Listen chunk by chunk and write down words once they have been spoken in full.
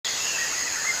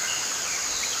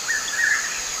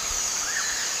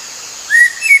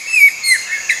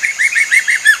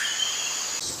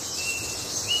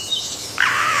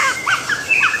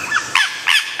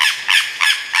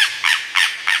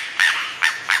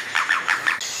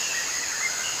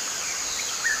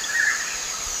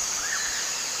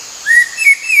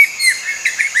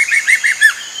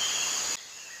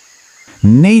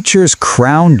Nature's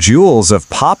crown jewels of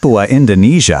Papua,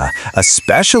 Indonesia,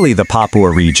 especially the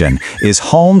Papua region,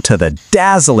 is home to the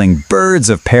dazzling birds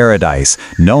of paradise,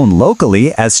 known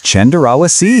locally as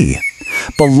Cenderawasih.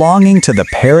 Belonging to the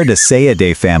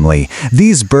Paradisaeidae family,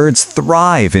 these birds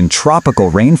thrive in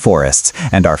tropical rainforests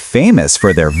and are famous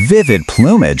for their vivid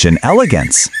plumage and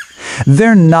elegance.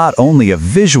 They're not only a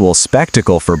visual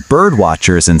spectacle for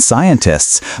birdwatchers and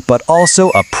scientists, but also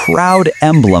a proud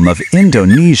emblem of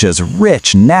Indonesia's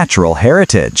rich natural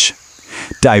heritage.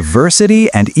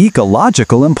 Diversity and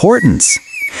ecological importance.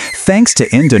 Thanks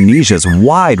to Indonesia's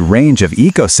wide range of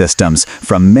ecosystems,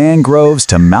 from mangroves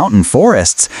to mountain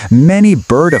forests, many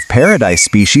bird of paradise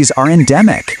species are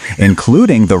endemic,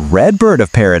 including the red bird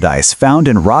of paradise found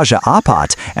in Raja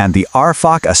Ampat and the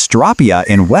Arfak Astrapia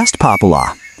in West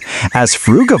Papua. As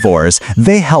frugivores,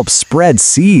 they help spread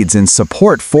seeds and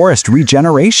support forest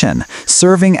regeneration,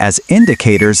 serving as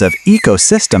indicators of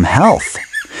ecosystem health.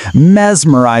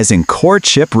 Mesmerizing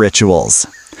courtship rituals.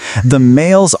 The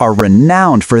males are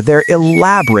renowned for their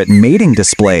elaborate mating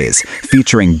displays,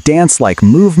 featuring dance-like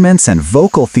movements and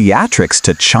vocal theatrics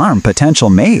to charm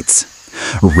potential mates.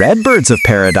 Red birds of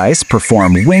paradise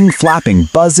perform wing-flapping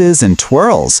buzzes and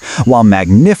twirls, while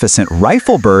magnificent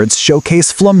rifle birds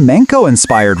showcase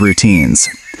flamenco-inspired routines.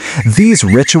 These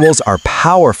rituals are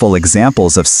powerful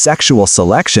examples of sexual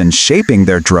selection shaping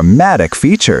their dramatic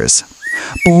features.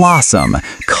 Blossom,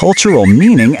 cultural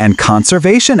meaning and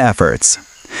conservation efforts.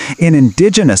 In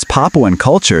indigenous Papuan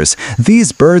cultures,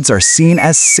 these birds are seen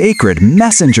as sacred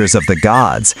messengers of the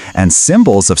gods and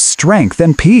symbols of strength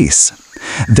and peace.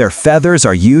 Their feathers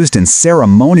are used in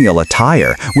ceremonial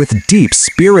attire with deep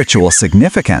spiritual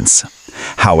significance.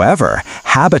 However,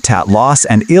 habitat loss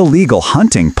and illegal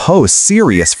hunting pose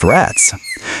serious threats.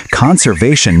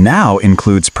 Conservation now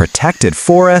includes protected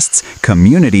forests,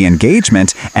 community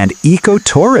engagement, and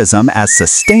ecotourism as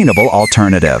sustainable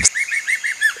alternatives.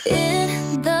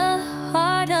 In the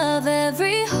heart of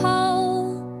every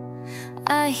home,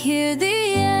 I hear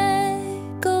the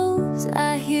echoes,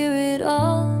 I hear it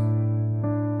all.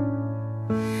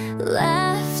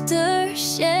 Laughter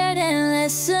shared and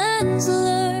lessons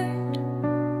learned.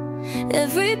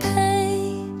 Every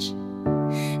page,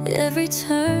 every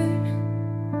turn.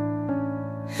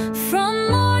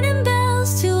 From morning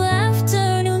bells to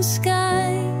afternoon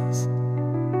skies,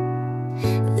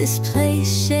 this place